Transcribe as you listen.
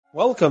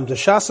Welcome to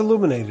Shas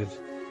Illuminated.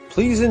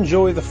 Please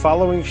enjoy the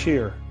following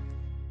shir.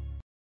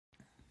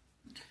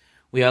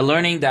 We are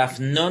learning Daf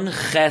Nun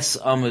Ches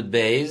Amud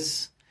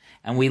Beis,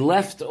 and we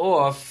left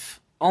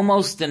off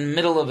almost in the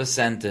middle of a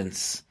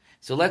sentence.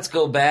 So let's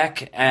go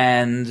back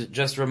and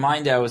just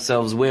remind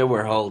ourselves where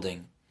we're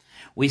holding.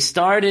 We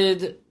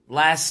started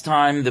last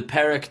time the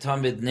Perek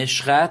Tamid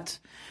Nishchat,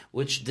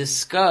 which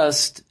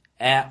discussed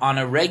on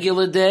a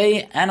regular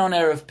day and on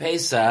Erev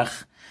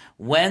Pesach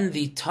when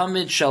the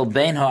Tamid Shel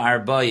Bein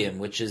HaArbayim,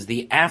 which is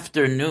the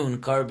afternoon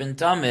Karban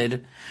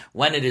Tamid,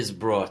 when it is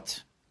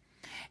brought.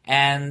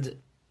 And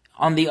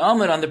on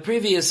the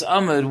previous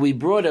Amud, we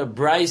brought a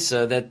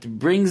Brisa that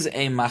brings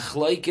a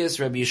Machlokes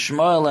Rabbi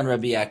Yishmael and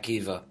Rabbi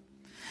Akiva.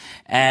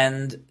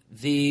 And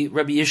the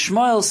Rabbi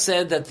Yishmael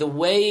said that the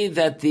way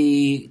that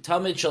the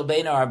Tamid Shel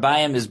Bein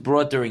HaArbayim is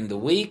brought during the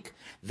week,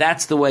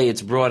 that's the way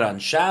it's brought on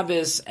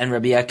Shabbos, and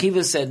Rabbi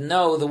Akiva said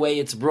no, the way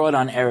it's brought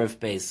on Erev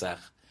Pesach.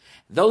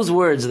 Those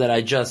words that I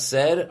just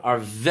said are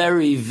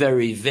very,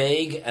 very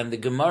vague, and the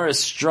Gemara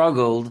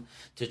struggled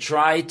to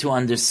try to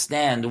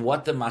understand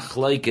what the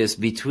machlokes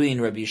between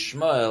Rabbi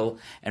Yishmael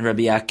and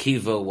Rabbi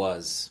Akiva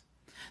was.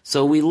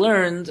 So we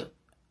learned,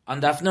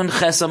 on Daf Nun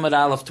Ches Amud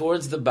Aleph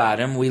towards the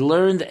bottom, we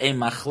learned a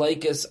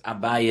machlokes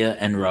Abaya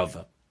and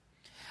Rava.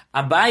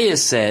 Abaya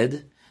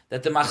said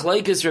that the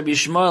machlokes Rabbi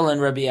Yishmael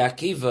and Rabbi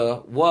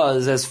Akiva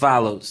was as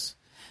follows.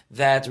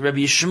 That Rabbi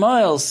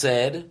Yishmael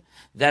said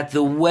that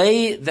the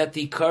way that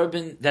the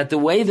Karban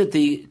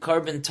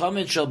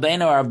Tamid Shel Bein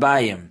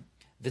HaArbayim,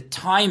 the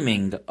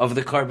timing of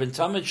the Karban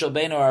Tamid Shel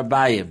Bein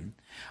HaArbayim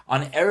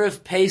on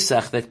Erev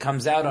Pesach that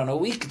comes out on a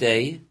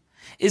weekday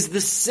is the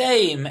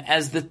same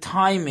as the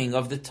timing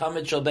of the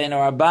Tamid Shel Bein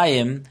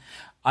HaArbayim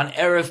on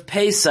Erev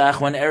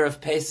Pesach when Erev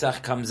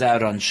Pesach comes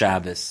out on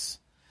Shabbos,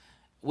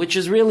 which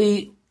is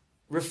really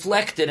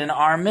reflected in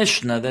our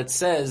Mishnah that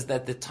says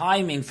that the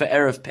timing for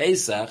Erev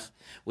Pesach,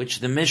 which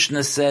the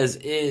Mishnah says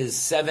is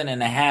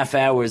 7.5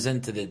 hours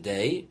into the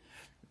day,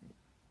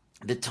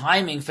 the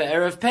timing for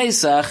Erev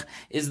Pesach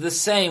is the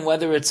same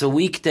whether it's a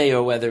weekday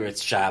or whether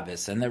it's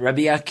Shabbos. And that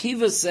Rabbi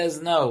Akiva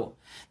says no,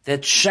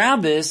 that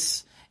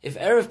Shabbos, if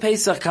Erev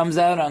Pesach comes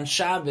out on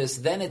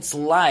Shabbos, then it's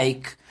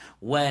like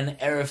when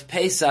Erev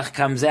Pesach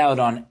comes out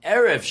on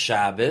Erev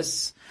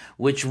Shabbos,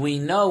 which we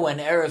know when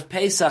Erev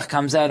Pesach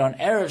comes out on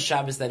Erev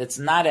Shabbos that it's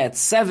not at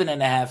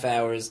 7.5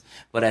 hours,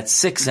 but at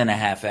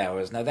 6.5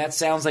 hours. Now that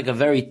sounds like a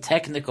very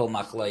technical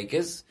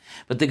machlokes,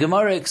 but the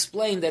Gemara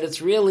explained that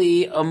it's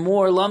really a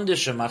more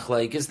lamdisha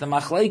machlokes. The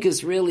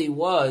machlokes really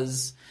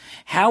was,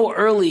 how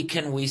early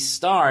can we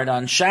start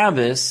on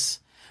Shabbos?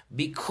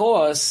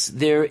 Because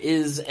there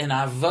is an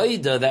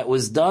avodah that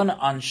was done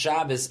on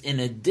Shabbos in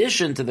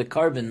addition to the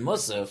Karban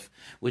Musaf,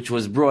 which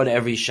was brought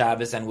every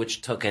Shabbos and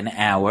which took an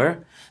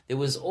hour. There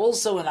was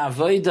also an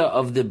avodah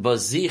of the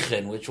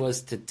Bazichin, which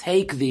was to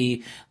take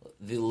the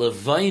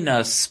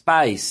Levina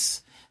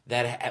spice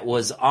that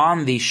was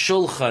on the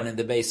Shulchan in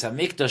the Beis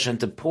HaMikdash and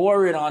to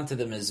pour it onto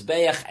the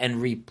Mizbeach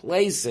and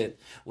replace it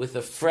with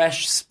a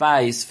fresh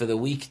spice for the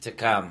week to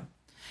come.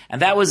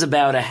 And that was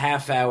about a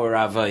half-hour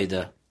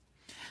avodah.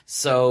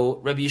 So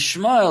Rabbi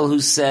Yishmael,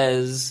 who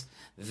says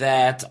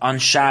that on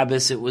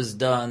Shabbos it was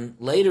done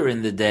later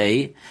in the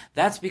day,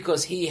 that's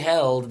because he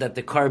held that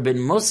the Karban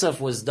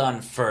Musaf was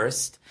done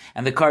first,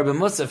 and the Karban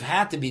Musaf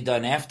had to be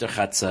done after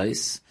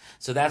Chatzos.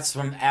 So that's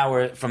from the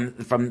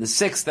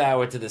 6th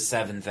hour to the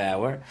 7th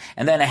hour.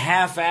 And then a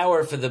half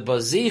hour for the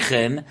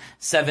Bazichin,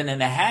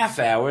 7.5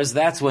 hours,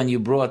 that's when you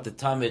brought the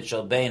Tamid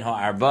Shel Bein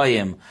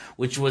HaArbayim,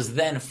 which was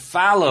then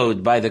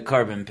followed by the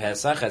Karban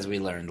Pesach, as we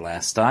learned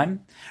last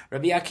time.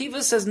 Rabbi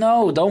Akiva says,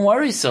 no, don't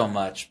worry so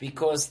much,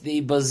 because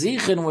the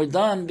Bazichin were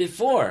done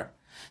before.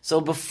 So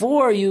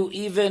before you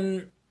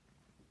even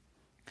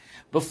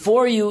do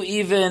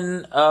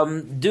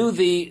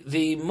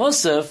the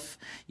Musaf,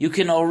 you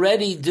can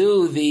already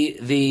do the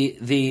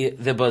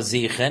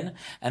Bazichin,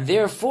 and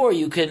therefore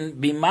you can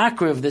be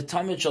makriv the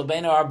Tamid Shel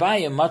Bein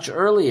HaArbayim much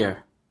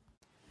earlier.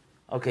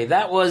 Okay,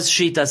 that was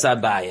Shitas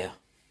Abaya.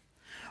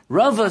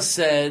 Rava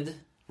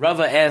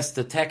asked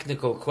a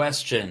technical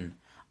question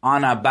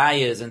on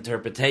Abaya's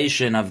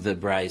interpretation of the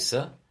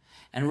Brisa,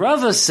 and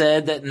Rava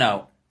said that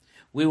no,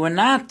 we were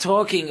not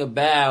talking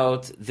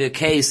about the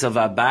case of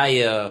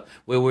Abaya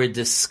where we're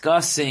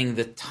discussing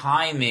the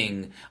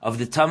timing of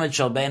the Tamid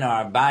Shel Bein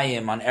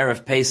HaArbayim on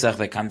Erev Pesach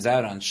that comes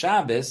out on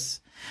Shabbos,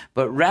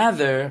 but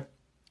rather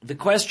the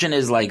question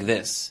is like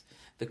this.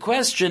 The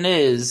question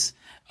is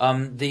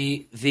according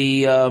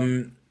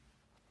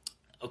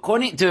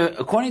to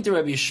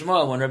Rabbi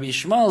Yishmael, when Rabbi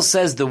Yishmael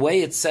says the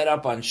way it's set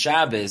up on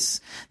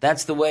Shabbos,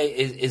 that's the way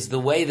is the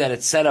way that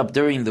it's set up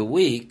during the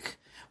week.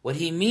 What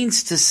he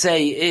means to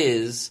say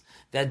is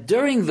that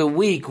during the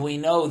week we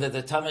know that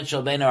the Tamid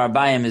Shel Bein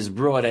HaArbayim is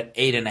brought at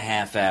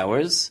 8.5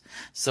 hours.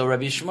 So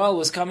Rabbi Yishmael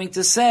was coming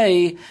to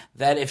say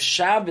that if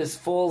Shabbos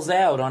falls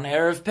out on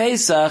Erev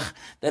Pesach,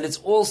 that it's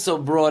also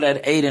brought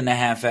at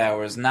 8.5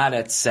 hours, not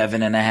at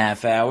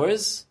 7.5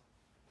 hours.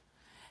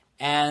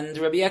 And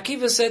Rabbi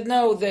Akiva said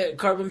no, the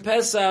Korban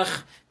Pesach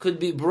could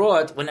be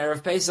brought when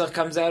Erev Pesach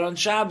comes out on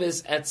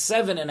Shabbos at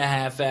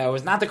 7.5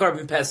 hours. Not the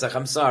Korban Pesach,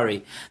 I'm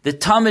sorry. The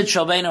Tamid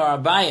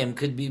Shalbeinu Arbayim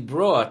could be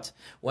brought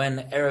when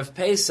Erev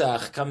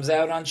Pesach comes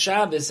out on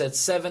Shabbos at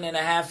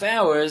 7.5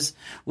 hours,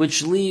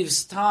 which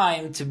leaves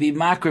time to be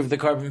makriv the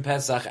Korban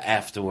Pesach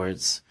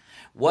afterwards.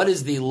 What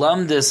is the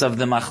lumdus of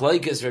the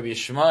Machlokes Rabbi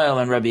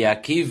Shmuel and Rabbi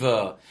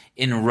Akiva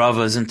in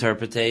Rava's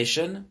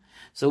interpretation?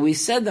 So we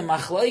said the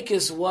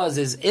Machlokes was,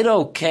 is it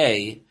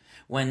okay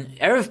when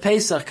Erev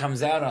Pesach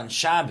comes out on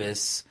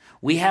Shabbos,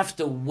 we have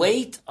to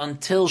wait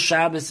until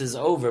Shabbos is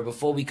over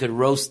before we could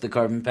roast the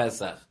Korban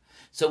Pesach?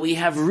 So we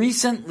have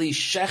recently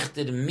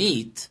shechted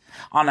meat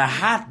on a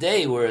hot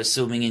day, we're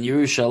assuming, in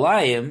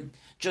Yerushalayim,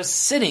 just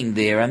sitting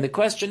there. And the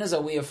question is,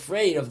 are we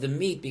afraid of the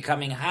meat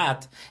becoming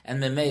hot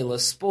and memela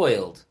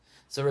spoiled?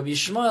 So Rabbi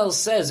Shmuel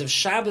says, if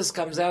Shabbos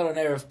comes out on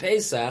Erev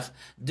Pesach,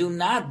 do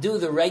not do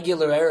the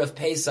regular Erev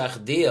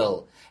Pesach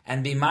deal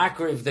and be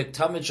makriv the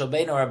Tamid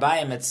Shalbeinu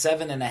Arbayim at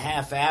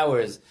 7.5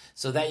 hours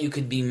so that you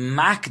could be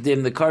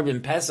makdim the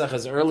Korban Pesach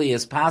as early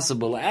as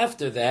possible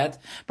after that,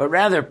 but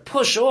rather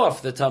push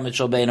off the Tamid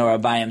Shalbeinu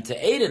Arbayim to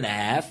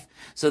 8.5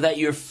 so that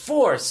you're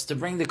forced to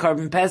bring the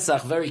Korban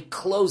Pesach very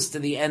close to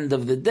the end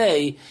of the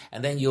day,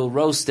 and then you'll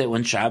roast it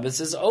when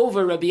Shabbos is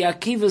over. Rabbi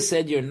Akiva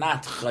said you're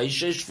not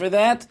chayshish for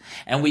that,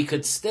 and we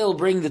could still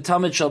bring the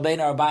Tamid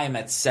Shalbeinu Arbayim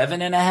at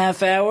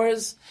 7.5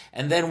 hours,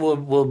 and then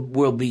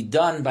we'll be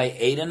done by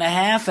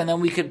 8.5, and then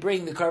we could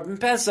bring the Korban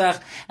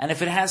Pesach, and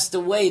if it has to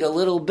wait a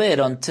little bit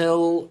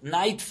until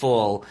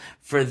nightfall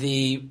for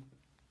the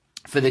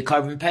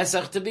Korban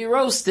Pesach to be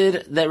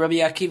roasted, that Rabbi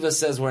Akiva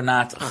says we're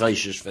not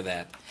chayshish for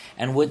that.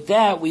 And with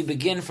that, we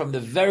begin from the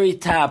very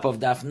top of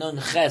Daf Nun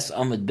Ches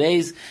Amud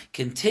Beis,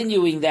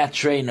 continuing that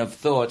train of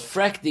thought.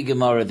 Frek the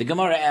Gemara. The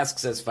Gemara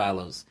asks as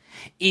follows: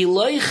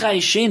 Iloi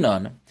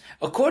Chayshinon,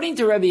 according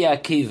to Rabbi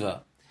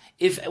Akiva,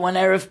 if when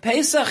Erev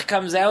Pesach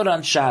comes out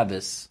on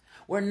Shabbos,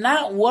 we're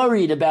not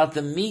worried about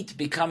the meat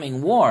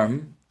becoming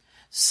warm,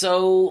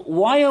 so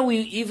why are we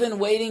even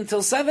waiting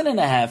till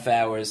 7.5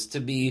 hours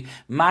to be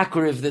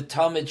makriv the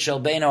Tamid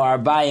Shalbeinu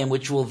Arbayim,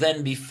 which will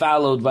then be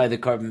followed by the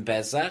Korban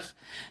Pesach?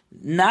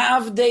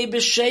 Na'avdei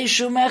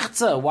b'sheishu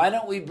mechza. Why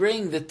don't we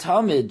bring the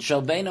Tamid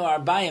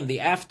Shalbeinu Arbayim,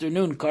 the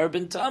afternoon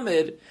Korban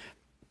Tamid,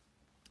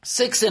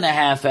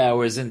 6.5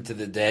 hours into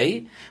the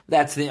day?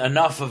 That's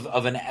enough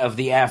of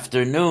the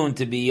afternoon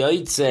to be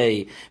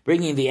yotzei,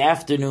 bringing the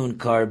afternoon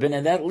Korban,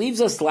 and that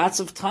leaves us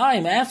lots of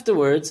time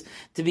afterwards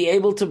to be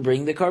able to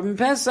bring the Korban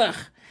Pesach.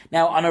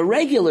 Now, on a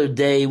regular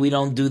day, we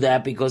don't do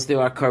that because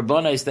there are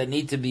karbonos that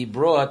need to be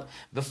brought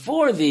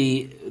before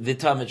the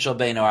Tamid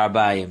Shalbeinu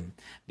Arbayim.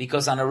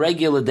 Because on a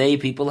regular day,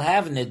 people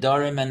have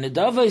nidarim and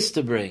nidavos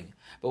to bring.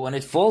 But when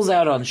it falls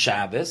out on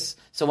Shabbos,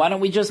 so why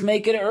don't we just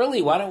make it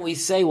early? Why don't we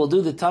say we'll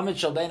do the Tamid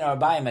Shalbeinu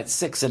Arbayim at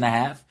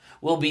 6.5,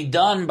 we'll be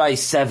done by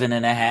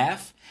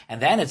 7.5,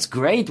 and then it's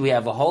great, we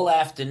have a whole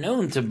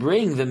afternoon to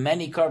bring the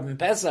many Korban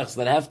Pesachs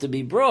that have to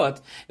be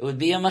brought. It would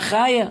be a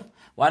mechaya.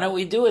 Why don't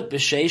we do it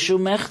b'sheishu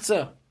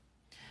mechza?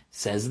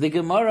 Says the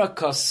Gemara,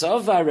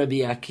 Kosova, Rabbi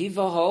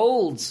Akiva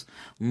holds,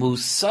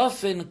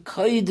 Musafin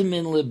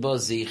koidmin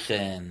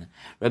lebazichen.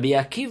 Rabbi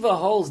Akiva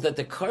holds that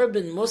the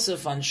Korban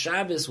Musaf on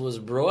Shabbos was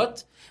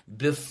brought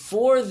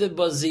before the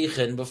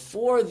bazichen,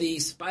 before the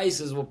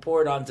spices were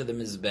poured onto the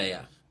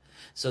Mizbeach.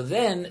 So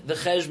then the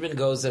cheshbon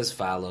goes as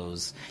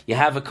follows. You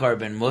have a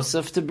Korban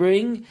Musaf to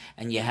bring,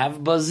 and you have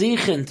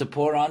bazichen to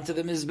pour onto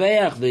the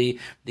Mizbeach,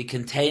 the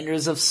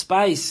containers of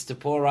spice to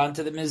pour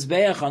onto the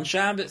Mizbeach on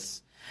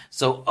Shabbos.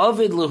 So,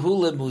 Ovid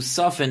Lahula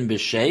Musafin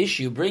B'Sheish,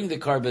 you bring the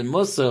Korban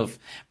Musaf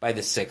by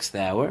the 6th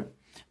hour,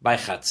 by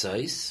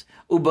Chatzos,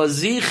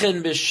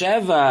 Ubazichin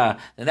B'Sheva,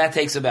 and that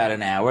takes about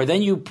an hour.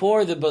 Then you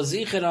pour the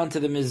Bazichin onto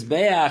the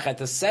Mizbeach at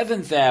the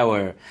 7th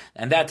hour,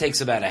 and that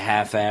takes about a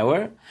half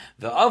hour.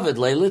 The Ovid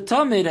Leila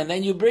Tamid, and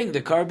then you bring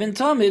the Korban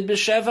Tamid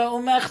B'Sheva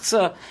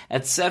Umechza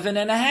at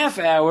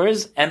 7.5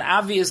 hours, and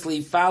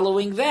obviously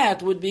following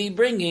that would be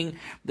bringing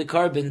the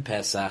Korban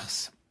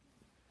Pesachs.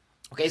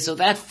 Okay, so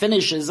that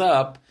finishes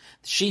up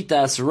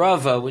Shitas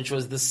Rava, which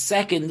was the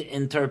second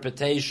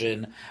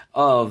interpretation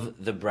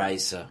of the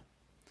Brisa.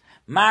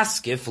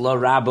 Maskif la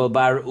Rabba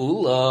Bar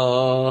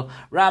Ula.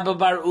 Rabba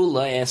Bar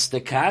Ula asked the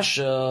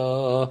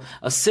kasha,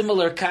 a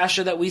similar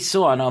kasha that we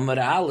saw on Amar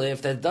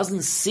Aleph, that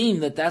doesn't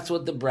seem that that's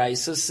what the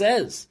Brisa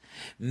says.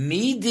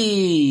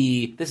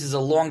 Midi, this is a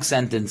long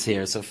sentence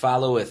here, so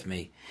follow with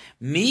me.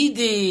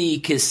 Midi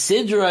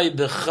kisidroi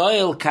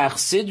b'choil kach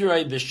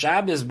sidroi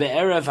b'Shabbos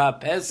be'erev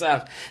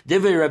ha'Pesach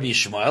divrei Rabbi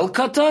Shmuel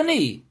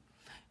katani.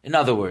 In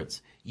other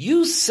words,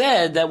 you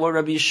said that what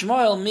Rabbi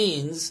Shmuel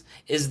means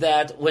is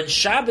that when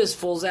Shabbos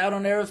falls out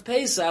on Erev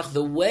Pesach,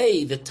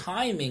 the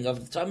timing of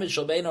the Tamid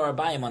Shalbeinu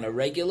Arbayim on a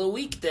regular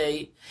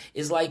weekday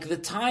is like the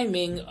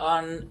timing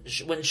on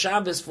when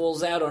Shabbos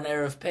falls out on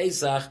Erev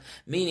Pesach,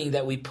 meaning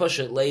that we push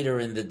it later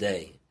in the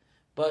day.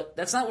 But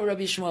that's not what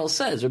Rabbi Shmuel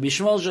says. Rabbi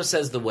Shmuel just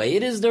says the way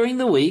it is during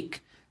the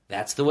week,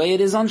 that's the way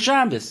it is on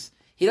Shabbos.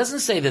 He doesn't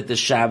say that the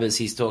Shabbos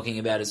he's talking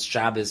about is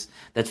Shabbos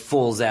that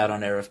falls out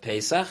on Erev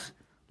Pesach.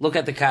 Look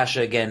at the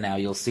kasha again now,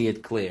 you'll see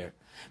it clear.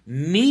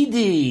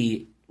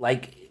 Midi,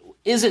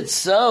 is it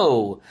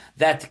so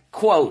that,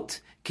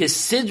 quote,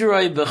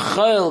 Kesidroi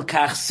b'chol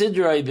kach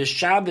sidroi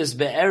b'Shabbos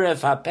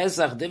be'erev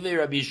ha'Pesach divrei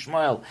Rabbi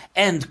Shmuel,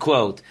 end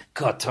quote.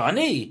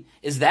 Katani?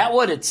 Is that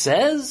what it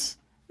says?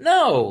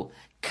 No.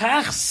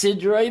 Kach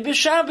sidroi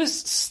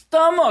b'Shabbos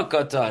stama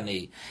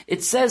katani.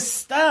 It says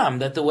stam,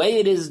 that the way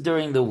it is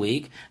during the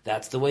week,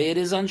 that's the way it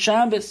is on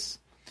Shabbos.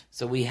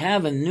 So we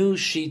have a new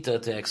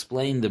shita to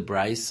explain the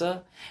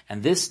brisa,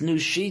 and this new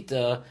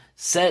shita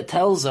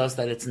tells us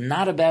that it's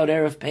not about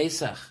Erev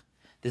Pesach.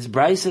 This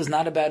brisa is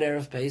not about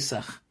Erev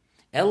Pesach.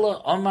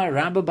 Ella Omar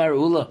Rabba Bar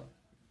Ula.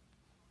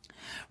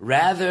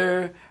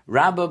 Rather,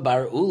 Rabba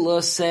Bar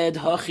Ula said,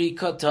 Hachi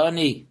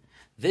Katani.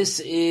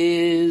 This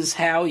is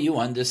how you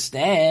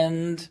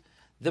understand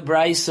the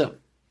brisa.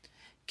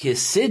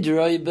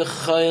 Kisidroi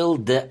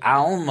b'chol de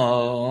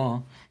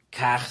alma,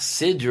 kach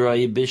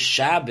sidroi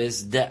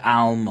b'Shabbos de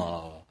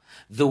alma.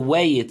 The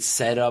way it's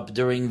set up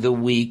during the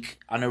week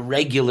on a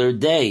regular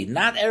day,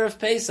 not Erev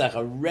Pesach,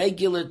 a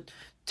regular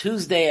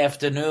Tuesday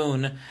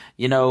afternoon,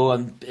 in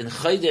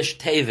Chodesh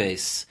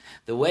Teves,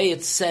 the way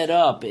it's set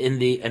up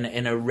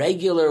in a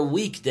regular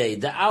weekday,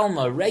 the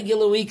Alma,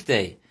 regular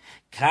weekday.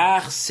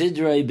 Kach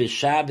Sidrei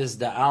b'Shabbos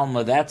de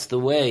Alma, that's the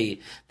way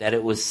that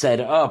it was set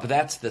up.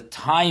 That's the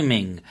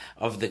timing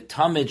of the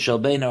Tamid Shel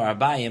Beino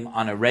Arbayim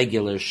on a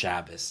regular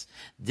Shabbos.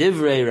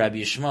 Divrei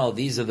Rabbi Shmuel,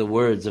 these are the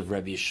words of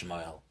Rabbi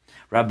Shmuel.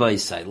 Rabbi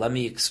Yosef, let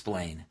me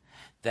explain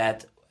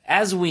that.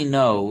 As we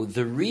know,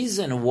 the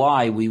reason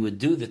why we would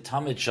do the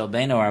Tamid Shel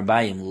Beino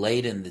Arbayim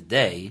late in the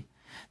day,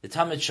 the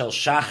Tamid Shel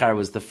Shachar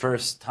was the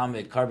first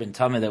carbon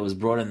Tamid that was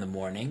brought in the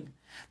morning.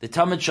 The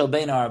Tamid Shel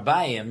Beino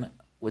Arbayim,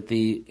 with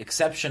the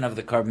exception of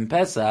the carbon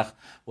Pesach,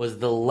 was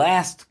the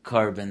last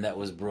carbon that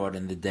was brought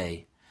in the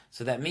day.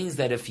 So that means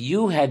that if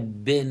you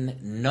had been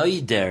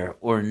noider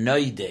or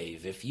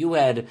noidev, if you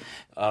had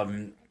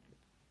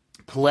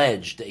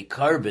pledged a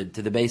carbon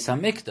to the Beis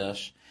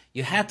HaMikdash,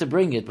 you had to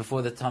bring it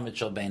before the Tamid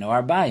Shel Beino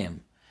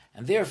Arbayim.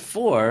 And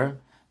therefore,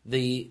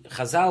 the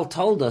Chazal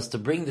told us to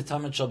bring the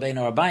Tamid Shel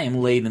Beino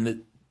Arbayim late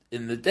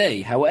in the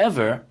day.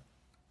 However,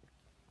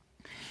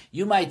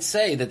 you might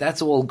say that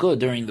that's all good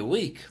during the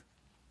week.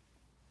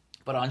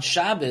 But on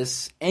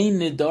Shabbos, ein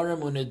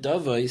nidarim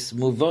u'nidavos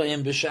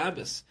muvoim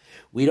b'Shabbos.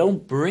 We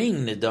don't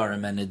bring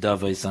nidarim and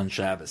nidavos on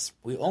Shabbos.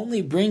 We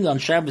only bring on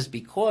Shabbos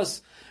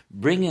because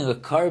bringing a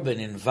carbon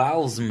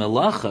involves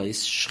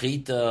melachos,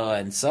 shchita,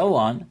 and so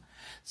on.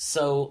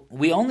 So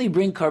we only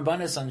bring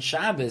karbanos on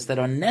Shabbos that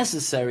are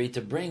necessary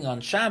to bring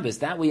on Shabbos.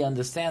 That we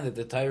understand that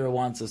the Torah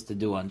wants us to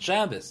do on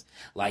Shabbos,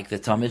 like the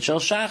Tamid Shel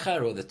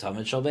Shachar, or the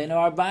Tamid Shel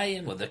Beino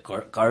Arbayim, or the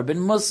carbon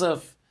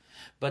Musaf.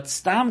 But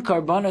stam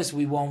karbanos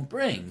we won't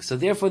bring. So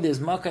therefore there's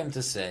makom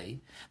to say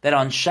that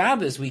on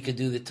Shabbos we could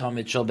do the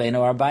Tamid Shel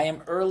Beino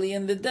Arbayim early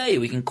in the day.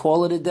 We can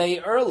call it a day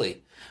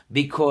early.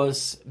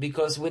 Because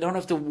we don't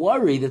have to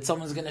worry that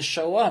someone's going to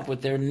show up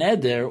with their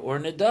neder or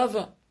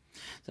nedava.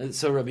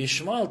 So Rabbi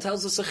Shmuel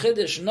tells us a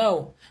chiddush.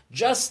 No,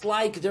 just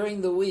like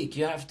during the week,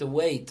 you have to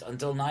wait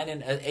until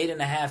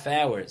 8.5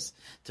 hours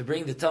to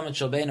bring the Tamid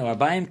Shel Beino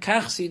Arbayim.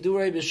 Kach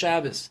sidurei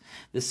b'Shabbos.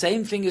 The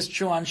same thing is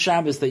true on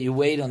Shabbos, that you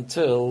wait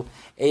until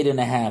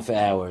 8.5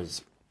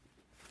 hours.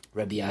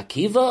 Rabbi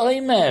Akiva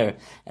Omer,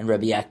 and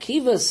Rabbi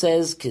Akiva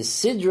says,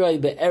 "Kesidroi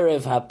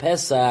be'erev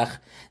haPesach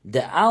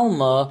de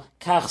alma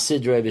kach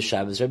sidroi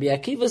b'Shabbos." Rabbi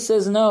Akiva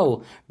says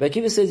no. Rabbi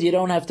Akiva says you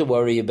don't have to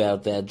worry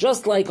about that.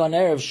 Just like on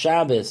erev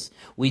Shabbos,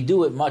 we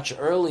do it much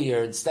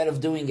earlier. Instead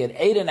of doing it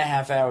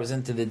 8.5 hours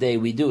into the day,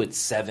 we do it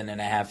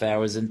 7.5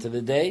 hours into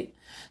the day.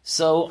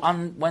 So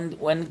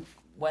when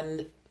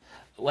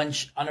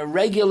on a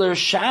regular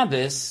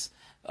Shabbos,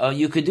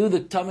 you could do the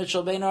Tamid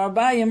Shel Beino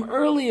Arbayim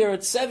earlier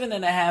at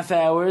 7.5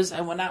 hours,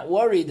 and we're not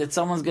worried that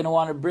someone's going to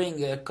want to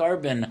bring a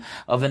carbon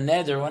of a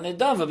neder or a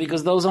nedava,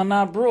 because those are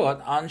not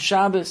brought on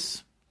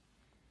Shabbos.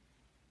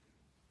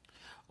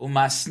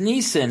 Umas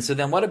Nisan. So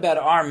then what about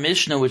our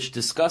Mishnah, which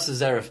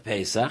discusses Erev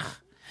Pesach?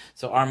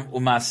 So our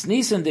Umas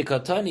Nisan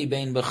dikatani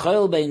bein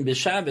b'chol bein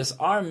b'Shabbos,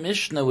 our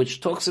Mishnah,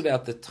 which talks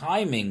about the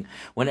timing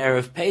when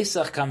Erev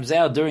Pesach comes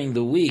out during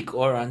the week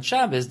or on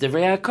Shabbos,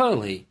 Divrei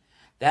HaKoli.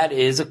 That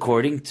is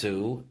according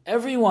to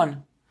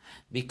everyone,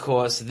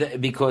 because this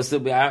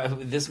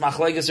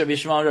machlokes Rabbi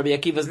Shmuel and Rabbi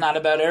Akiva is not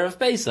about Erev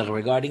Pesach.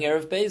 Regarding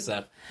Erev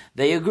Pesach,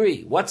 they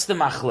agree. What's the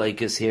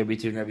machlokes here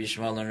between Rabbi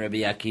Shmuel and Rabbi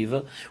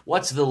Akiva?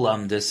 What's the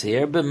lumdus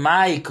here?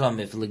 B'mai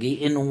kamiflagi.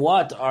 In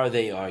what are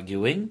they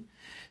arguing?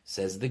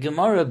 Says the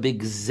Gemara,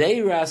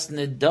 b'gzeiras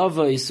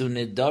nedavos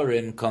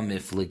u'nedarim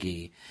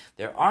kamiflagi.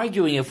 They're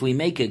arguing if we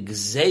make a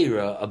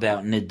gzeira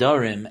about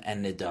nedarim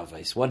and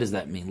nedavos. What does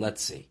that mean?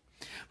 Let's see.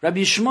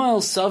 Rabbi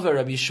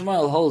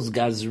Shmuel holds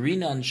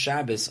Gazrina on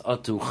Shabbos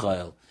atu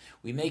chayil.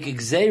 We make a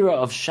gzeira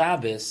of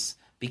Shabbos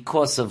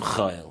because of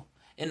chayil.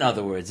 In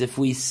other words, if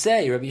we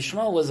say, Rabbi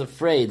Shmuel was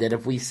afraid that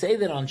if we say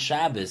that on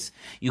Shabbos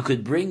you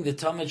could bring the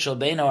Tamid Shel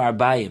Beino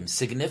Arbayim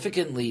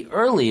significantly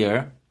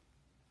earlier,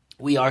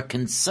 we are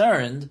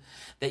concerned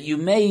that you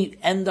may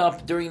end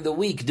up during the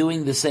week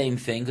doing the same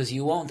thing because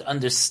you won't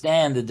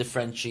understand the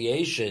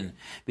differentiation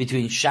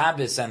between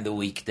Shabbos and the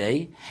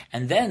weekday,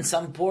 and then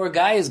some poor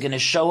guy is going to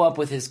show up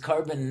with his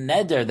carbon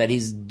neder that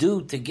he's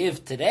due to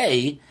give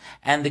today,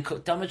 and the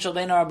Talmud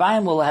Shalbeinu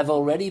Arbayim will have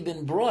already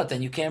been brought,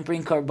 and you can't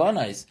bring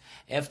karbanos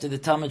after the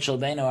Talmud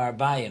Shalbeinu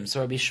Arbayim.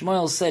 So Rabbi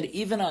Shmuel said,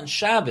 even on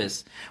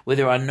Shabbos, where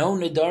there are no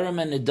nedarim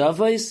and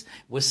nedavos,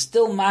 we're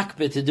still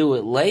makbid to do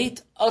it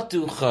late,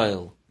 atu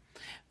chayil.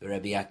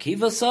 Rabbi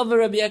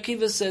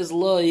Akiva says,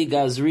 Lo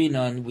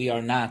gazrinon, we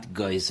are not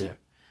geyser.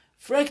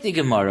 Frekti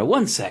Gemara,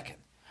 1 second.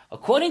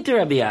 According to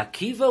Rabbi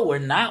Akiva, we're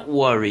not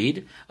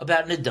worried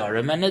about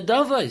nedarim and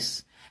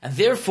nedavos. And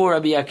therefore,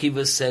 Rabbi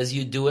Akiva says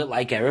you do it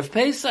like Erev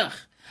Pesach.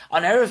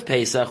 On Erev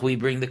Pesach, we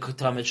bring the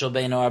Talmud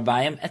Shalbeinu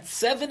Arbayim at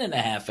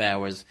 7.5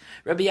 hours.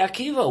 Rabbi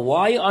Akiva,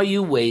 why are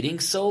you waiting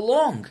so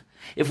long?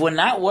 If we're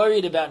not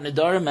worried about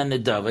nedarim and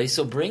nedavos,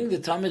 so bring the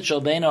Talmud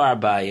Shalbeinu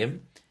Arbayim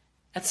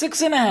at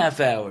 6.5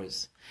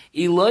 hours.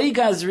 Iloi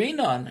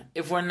gazrinon,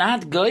 if we're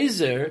not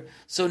geyser,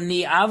 so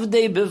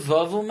ni'avdei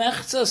bevavu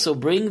mechza, so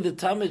bring the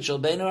Talmud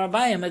Shalbeinu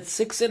Arbayim at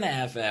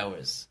 6.5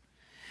 hours.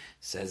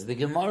 Says the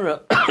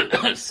Gemara,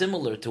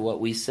 similar to what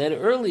we said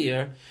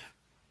earlier,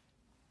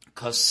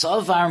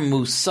 Kasavar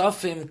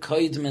musafim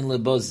koidmin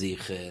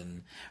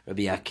lebozichin.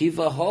 Rabbi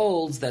Akiva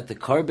holds that the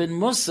carbon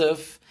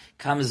musaf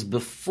comes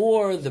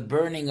before the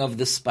burning of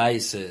the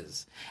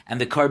spices.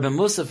 And the carbon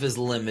musaf is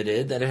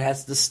limited, that it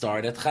has to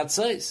start at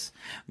chatzos.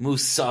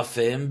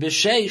 Musafim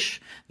b'sheish.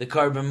 The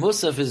carbon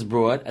musaf is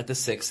brought at the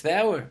 6th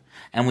hour.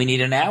 And we need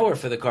an hour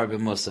for the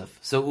carbon musaf.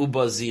 So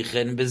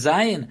ubazichin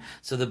b'zayin.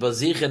 So the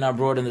bazichin are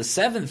brought in the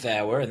 7th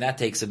hour, and that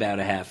takes about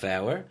a half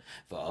hour.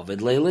 V'ovid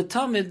leila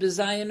tamid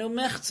b'zayin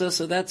umechza.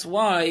 So that's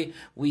why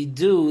we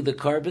do the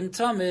carbon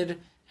tamid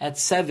at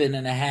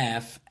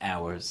 7.5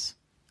 hours.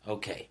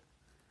 Okay.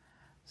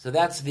 So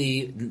that's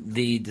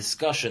the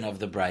discussion of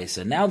the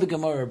brisa. Now the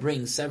Gemara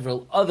brings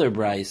several other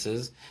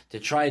brisas to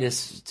try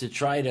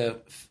to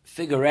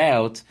figure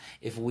out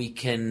if we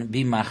can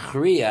be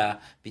machriya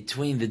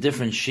between the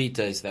different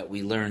shitas that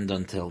we learned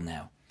until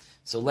now.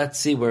 So let's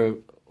see, we're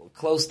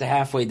close to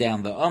halfway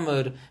down the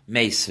Amud.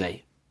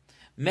 Meisvei,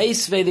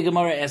 the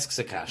Gemara asks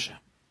a kasha.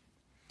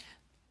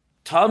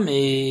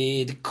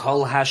 Tamid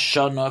kol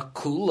hashana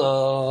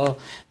kula,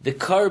 the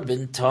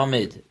carbon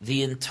tamid,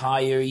 the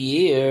entire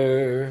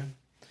year.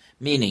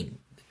 Meaning,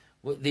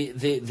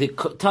 the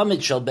Talmud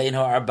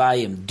Shalbeinu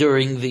Arbayim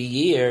during the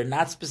year,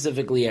 not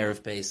specifically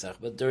Erev Pesach,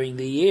 but during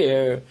the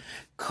year,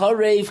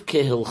 Karev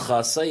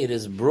Kehilchasa, it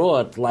is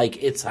brought like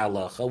its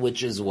halacha,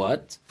 which is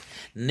what?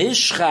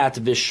 Nishchat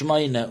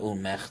b'shmoina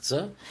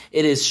umechza,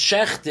 it is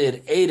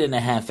shechted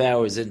 8.5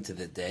 hours into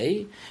the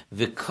day,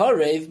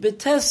 v'karev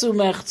b'tes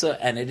umechza,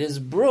 and it is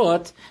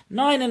brought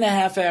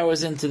 9.5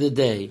 hours into the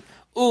day.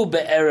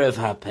 U'be'erev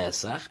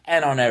ha-Pesach,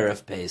 and on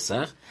Erev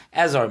Pesach,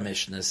 as our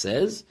Mishnah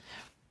says,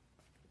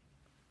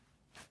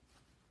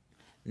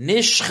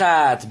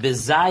 Nishchat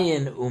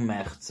bezayin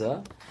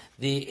umechza,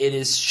 it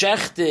is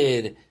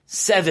shechted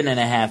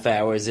 7.5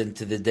 hours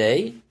into the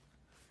day.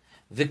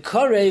 The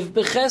karev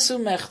beches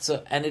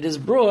umechza, and it is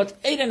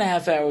brought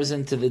 8.5 hours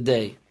into the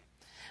day.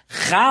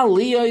 Chal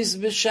liyos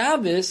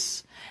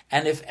b'Shabbos,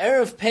 and if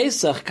Erev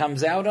Pesach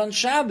comes out on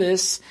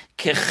Shabbos,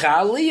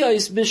 kechal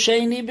liyos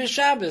b'sheni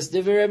b'Shabbos,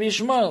 divrei Rabbi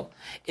Shmuel.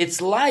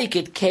 It's like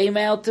it came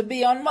out to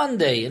be on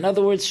Monday. In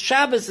other words,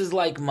 Shabbos is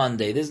like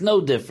Monday. There's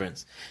no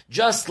difference.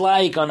 Just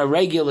like on a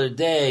regular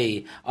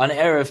day, on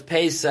Erev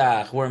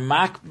Pesach, we're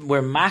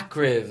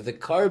makriv, the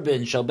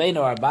carbon,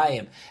 Shalbeinu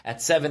Arbayim, at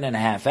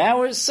 7.5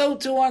 hours, so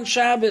too on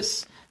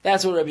Shabbos.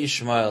 That's what Rabbi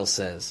Shmuel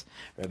says.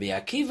 Rabbi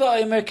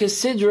Akiva Omer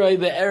Kesidroi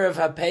be'erev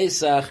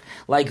ha-Pesach,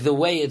 like the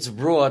way it's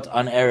brought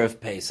on Erev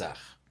Pesach.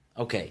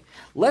 Okay,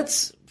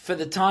 let's, for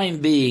the time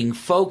being,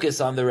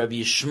 focus on the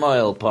Rabbi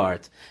Shmuel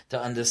part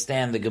to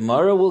understand the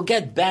Gemara. We'll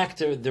get back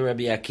to the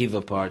Rabbi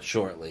Akiva part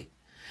shortly.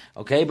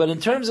 Okay, but in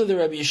terms of the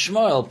Rabbi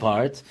Shmuel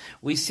part,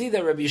 we see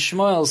that Rabbi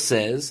Shmuel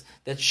says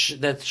that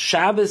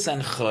Shabbos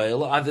and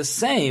Chol are the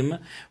same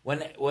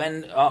when it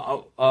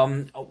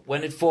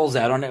falls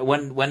out on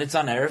when it's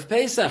on Erev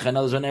Pesach. In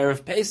other words, when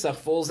Erev Pesach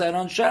falls out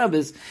on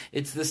Shabbos,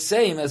 it's the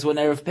same as when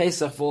Erev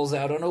Pesach falls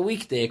out on a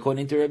weekday,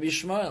 according to Rabbi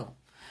Shmuel.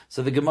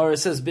 So the Gemara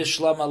says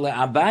Bishlama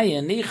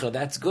le'Abaya nicha.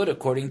 That's good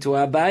according to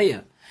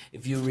Abaya.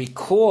 If you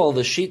recall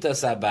the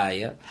Shitas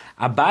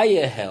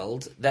Abaya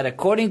held that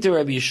according to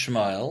Rabbi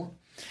Shmuel,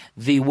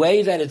 the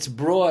way that it's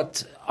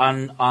brought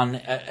on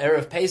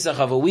Erev Pesach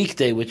of a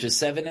weekday, which is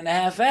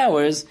 7.5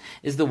 hours,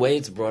 is the way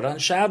it's brought on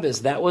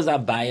Shabbos. That was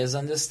Abaya's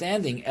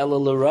understanding. Ela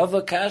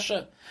l'Rava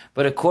kasha.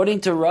 But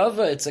according to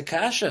Rava, it's a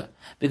kasha.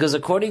 Because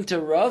according to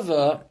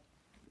Rava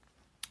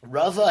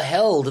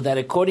held that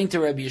according to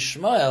Rabbi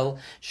Shmuel,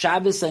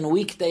 Shabbos and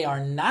weekday are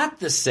not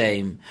the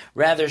same.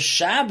 Rather,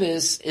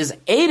 Shabbos is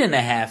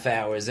 8.5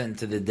 hours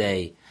into the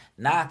day,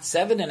 not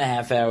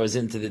 7.5 hours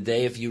into the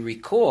day, if you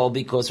recall,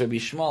 because Rabbi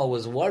Shmuel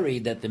was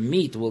worried that the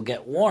meat will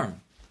get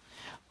warm.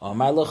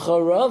 Amar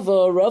lecha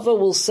Rava, Rava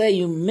will say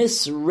you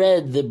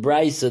misread the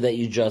brisa that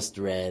you just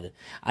read.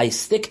 I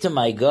stick to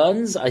my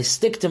guns, I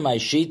stick to my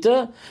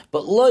shita,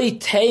 but loy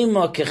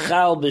tema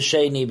kechal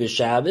b'sheni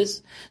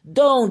b'Shabbos.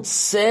 Don't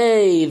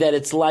say that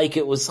it's like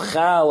it was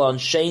chal on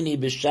sheni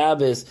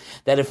b'Shabbos,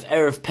 that if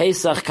Erev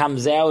Pesach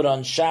comes out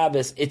on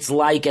Shabbos, it's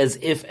like as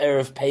if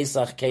Erev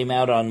Pesach came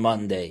out on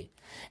Monday.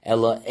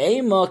 Ela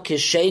ema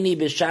kesheni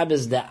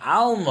b'Shabbos de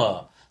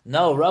alma.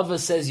 No, Rava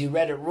says you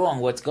read it wrong.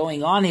 What's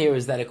going on here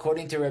is that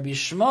according to Rabbi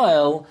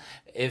Shmuel,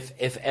 if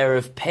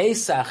Erev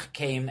Pesach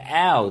came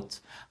out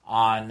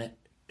on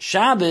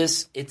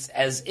Shabbos, it's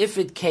as if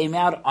it came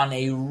out on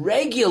a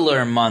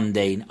regular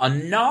Monday, a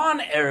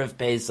non-Erev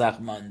Pesach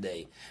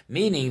Monday,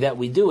 meaning that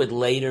we do it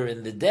later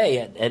in the day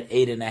at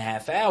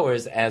 8.5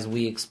 hours, as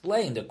we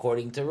explained,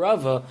 according to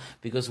Rava,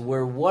 because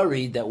we're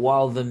worried that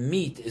while the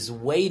meat is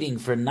waiting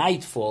for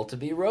nightfall to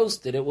be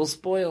roasted, it will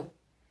spoil.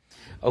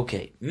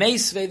 Okay,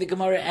 Meisvei, the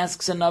Gemara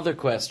asks another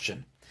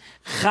question.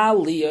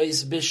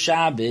 Chaliyos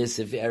b'Shabbos,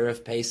 if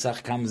Erev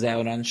Pesach comes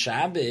out on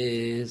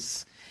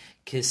Shabbos,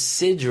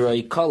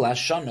 Kisidroi kol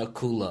hashana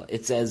kula.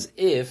 It's as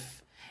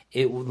if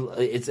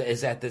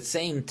it's at the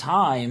same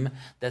time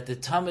that the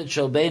Tamid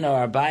Shel Bein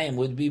Arbayim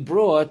would be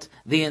brought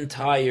the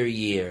entire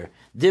year.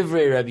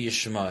 Divrei Rabbi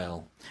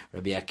Yishmael.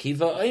 Rabbi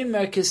Akiva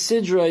Omer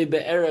Kisidroi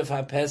be'erev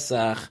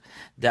haPesach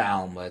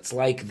da'alma. It's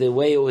like the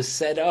way it was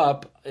set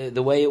up,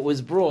 the way it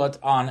was brought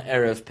on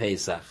Erev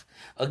Pesach.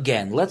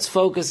 Again, let's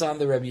focus on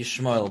the Rabbi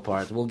Yishmael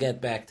part. We'll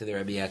get back to the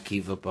Rabbi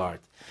Akiva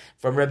part.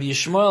 From Rabbi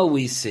Yishmael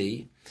we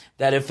see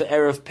that if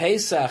Erev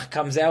Pesach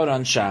comes out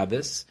on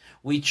Shabbos,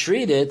 we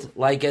treat it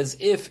like as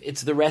if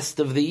it's the rest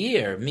of the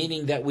year,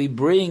 meaning that we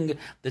bring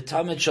the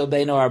Tamid Shel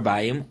Bein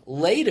Arbayim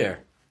later.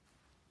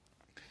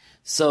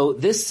 So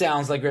this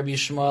sounds like Rabbi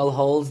Shmuel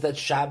holds that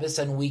Shabbos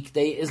and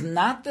weekday is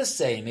not the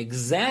same,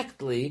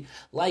 exactly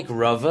like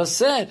Rava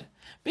said.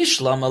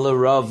 Bishlam ala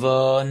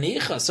Rava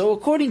nicha. So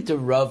according to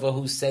Rava,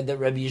 who said that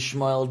Rabbi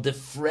Shmuel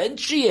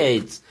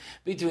differentiates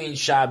between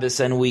Shabbos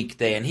and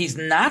weekday, and he's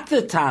not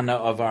the Tana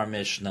of our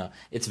Mishnah,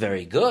 it's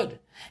very good.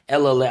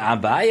 Ela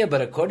le'Abaya,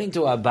 but according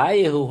to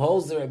Abaya, who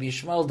holds that Rabbi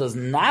Shmuel does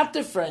not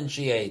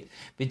differentiate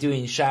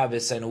between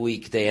Shabbos and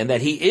weekday, and that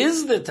he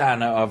is the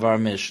Tana of our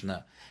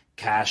Mishnah,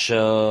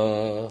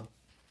 Kasha.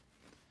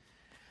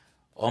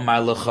 Omar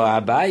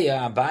lecha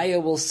Abaya,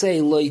 Abaya will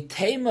say, Lo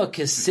tema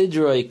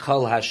kesidroi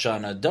kol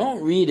hashana.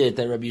 Don't read it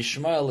that Rabbi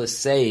Shmuel is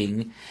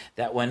saying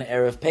that when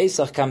Erev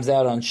Pesach comes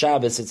out on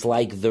Shabbos, it's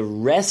like the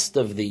rest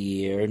of the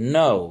year.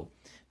 No.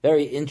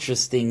 Very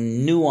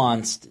interesting,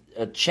 nuanced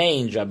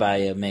change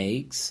Abaya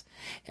makes.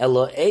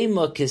 Elo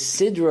ema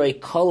kesidroi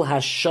kol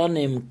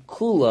hashanim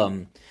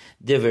kulam.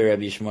 Divrei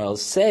Rabbi Shmuel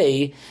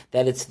say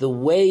that it's the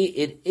way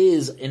it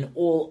is in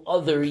all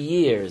other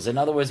years. In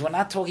other words, we're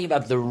not talking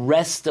about the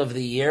rest of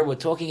the year, we're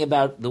talking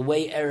about the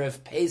way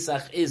Erev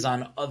Pesach is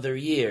on other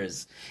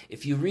years.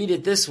 If you read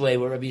it this way,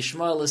 what Rabbi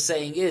Shmuel is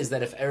saying is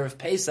that if Erev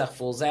Pesach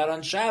falls out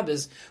on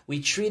Shabbos, we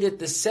treat it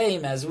the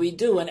same as we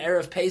do when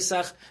Erev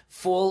Pesach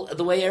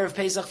the way Erev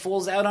Pesach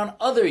falls out on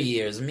other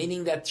years,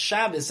 meaning that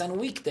Shabbos and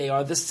weekday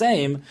are the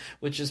same,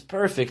 which is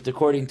perfect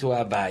according to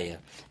Abaya.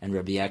 And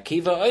Rabbi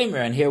Akiva Omer,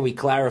 and here we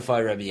clarify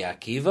Rabbi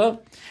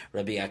Akiva.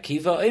 Rabbi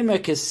Akiva Omer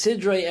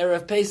kesidrei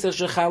Erev Pesach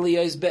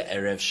shechaliyos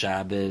be'erev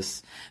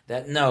Shabbos.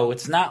 That no,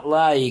 it's not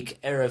like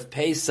Erev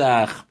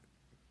Pesach.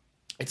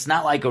 It's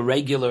not like a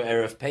regular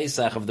Erev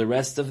Pesach of the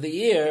rest of the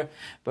year,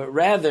 but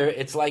rather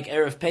it's like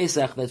Erev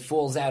Pesach that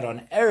falls out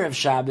on Erev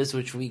Shabbos,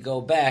 which we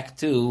go back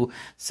to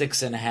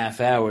 6.5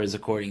 hours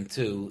according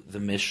to the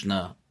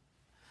Mishnah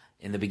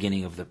in the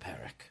beginning of the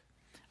parak.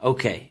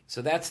 Okay,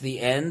 so that's the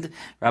end.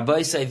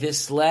 Rabbi say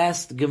this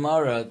last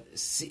Gemara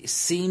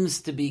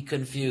seems to be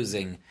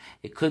confusing.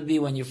 It could be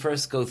when you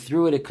first go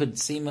through it, it could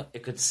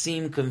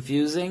seem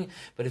confusing,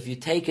 but if you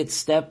take it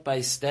step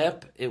by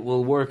step, it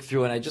will work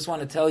through. And I just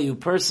want to tell you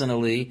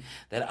personally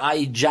that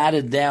I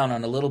jotted down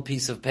on a little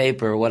piece of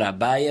paper what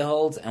Abaya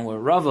holds and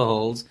what Rava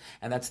holds,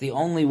 and that's the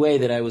only way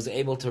that I was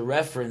able to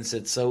reference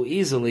it so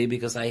easily,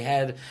 because I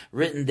had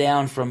written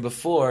down from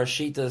before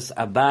Shitas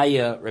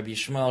Abaya, Rabbi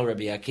Shmuel,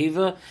 Rabbi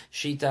Akiva,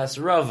 Shitas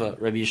Rava,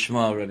 Rabbi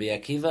Shmuel, Rabbi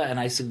Akiva, and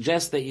I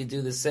suggest that you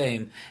do the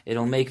same.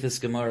 It'll make this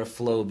Gemara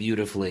flow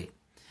beautifully.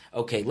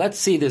 Okay, let's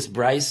see this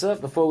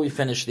brisa before we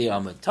finish the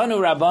Amud. Tanu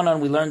Rabbanon,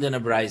 we learned in a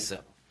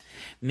brisa.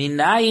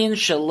 Minayin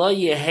shelo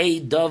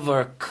yehei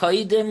davar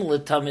koidim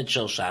l'tamid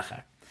shel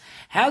shachar.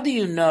 How do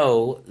you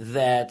know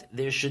that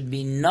there should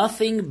be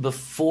nothing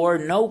before,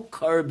 no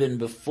carbon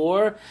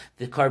before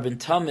the carbon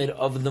tamid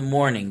of the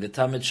morning, the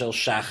tamid shel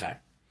shachar?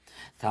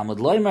 Talmud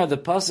Loimar, the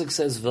pasuk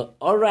says,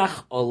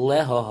 "V'orach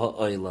oleha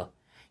ha'oila."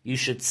 You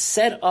should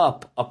set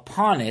up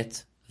upon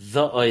it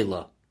the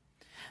oila.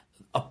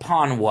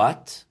 Upon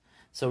what?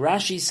 So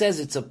Rashi says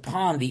it's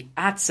upon the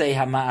atzei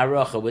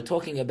hama'aracha. We're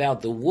talking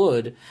about the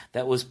wood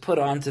that was put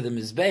onto the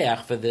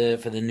mizbeach for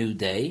the new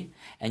day,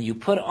 and you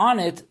put on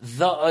it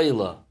the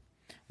oila.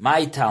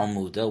 My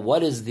Talmuda,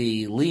 what is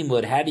the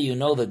limud? How do you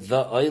know that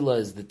the oila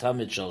is the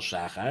tamid shel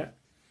shachar?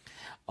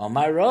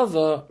 Omar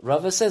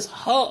Rava says,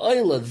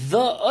 ha-oila, the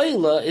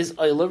oila is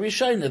oila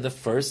rishona, the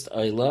first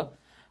oila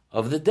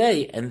of the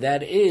day, and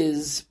that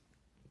is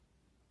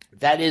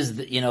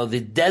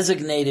the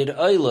designated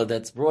oila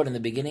that's brought in the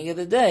beginning of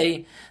the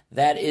day.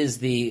 That is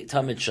the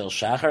Tamid Shel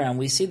Shachar, and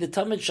we see the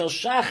Tamid Shel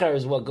Shachar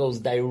is what goes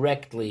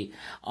directly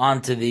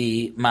onto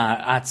the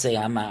Ma'atzei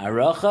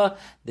HaMa'aracha.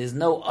 There's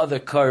no other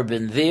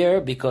carbon there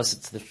because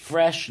it's the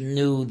fresh,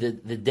 new, the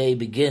day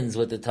begins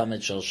with the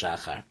Tamid Shel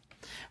Shachar.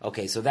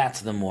 Okay, so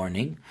that's the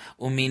morning.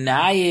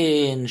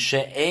 Uminayin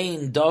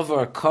she'ein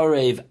dover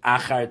korev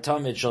achar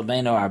tamid shel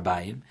beino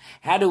arbayim.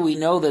 How do we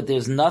know that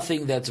there's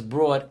nothing that's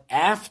brought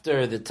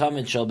after the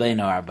tamid shel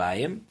beino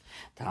arbayim?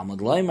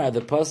 Talmud Loimar,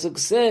 the pasuk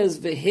says,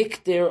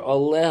 "V'hikter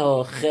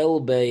oleho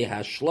chelbei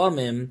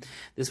hashlamim."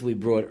 This we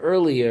brought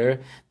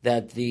earlier,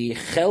 that the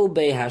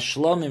chelbei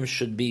hashlamim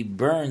should be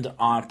burned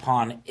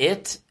upon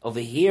it.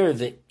 Over here,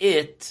 the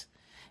it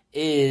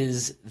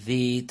is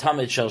the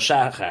tamid shel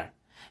shachar.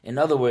 In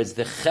other words,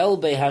 the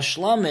chelbei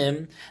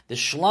hashlamim, the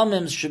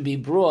shlamim should be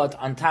brought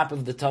on top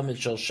of the tamid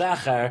shel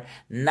shachar,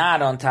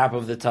 not on top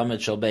of the tamid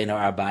shel beino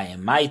arbayim.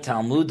 My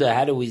Talmuda,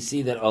 how do we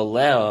see that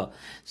oleo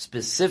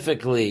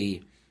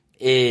specifically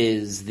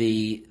is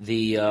the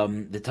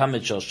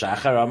tamid shel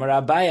shachar? Amar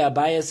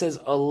Abaya says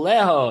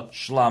oleo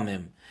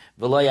shlamim.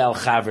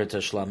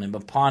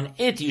 Upon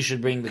it you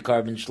should bring the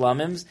carbon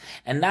shlamims,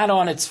 and not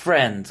on its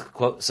friend,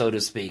 quote, so to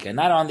speak, and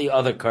not on the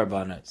other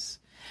karbanos.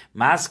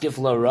 Maskif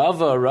la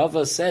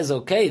Rava says,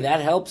 okay, that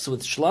helps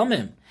with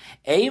shlamim.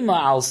 Eima,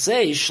 I'll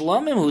say,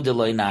 shlamim hu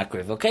deloi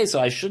nakriv. Okay,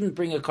 so I shouldn't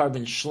bring a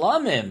carbon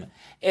shlamim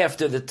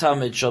after the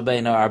tamid shel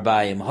beino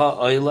arbayim.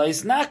 Ha-oila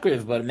is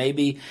nakriv, but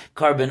maybe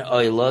carbon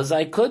oilas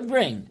I could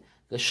bring.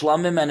 The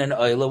shlamim and an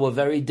oila were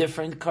very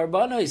different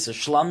karbanos. So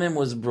shlamim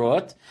was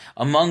brought,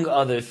 among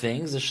other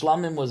things, the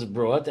shlamim was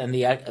brought, and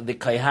the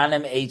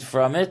kaihanim ate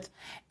from it,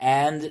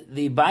 and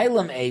the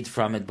bailam ate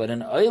from it, but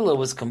an oila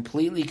was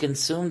completely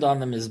consumed on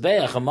the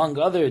mizbeach, among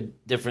other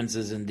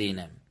differences in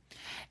dinim.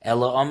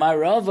 Ela Omar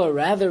Rava,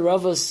 rather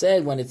Rava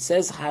said, when it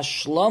says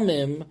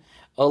hashlamim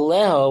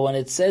oleho, when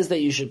it says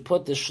that you should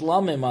put the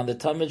shlamim on the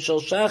tamid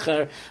shel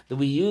shachar, that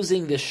we're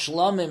using the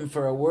shlamim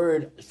for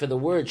the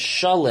word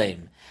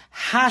shalem.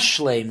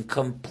 Hashlem,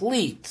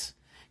 complete.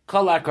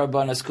 Kolak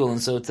Rabbanas Kulin.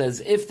 So it says,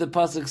 if the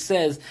pasuk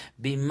says,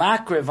 be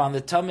makriv on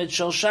the tamid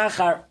shel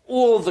shachar,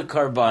 all the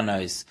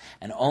karbanos,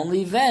 and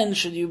only then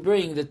should you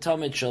bring the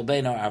tamid shel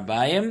beino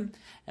arbayim.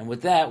 And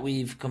with that,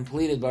 we've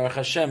completed Baruch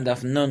Hashem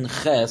Daf Nun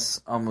Ches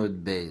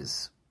Amud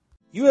Beis.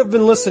 You have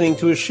been listening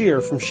to a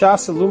shiur from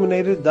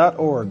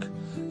shasilluminated.org.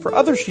 For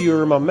other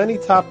shiurim on many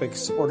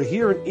topics, or to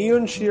hear an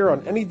Iyun shiur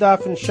on any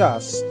daf in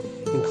Shas,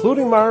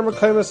 including Mara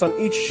Mekaymas on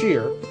each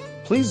shiur,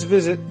 please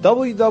visit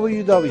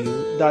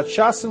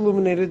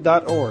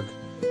www.shasilluminated.org.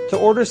 To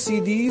order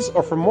CDs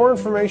or for more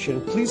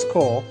information, please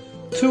call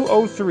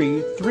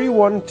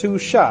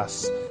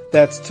 203-312-SHAS.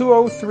 That's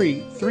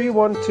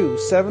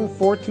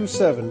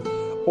 203-312-7427,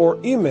 or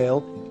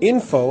email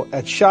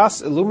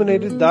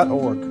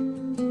info@shasilluminated.org.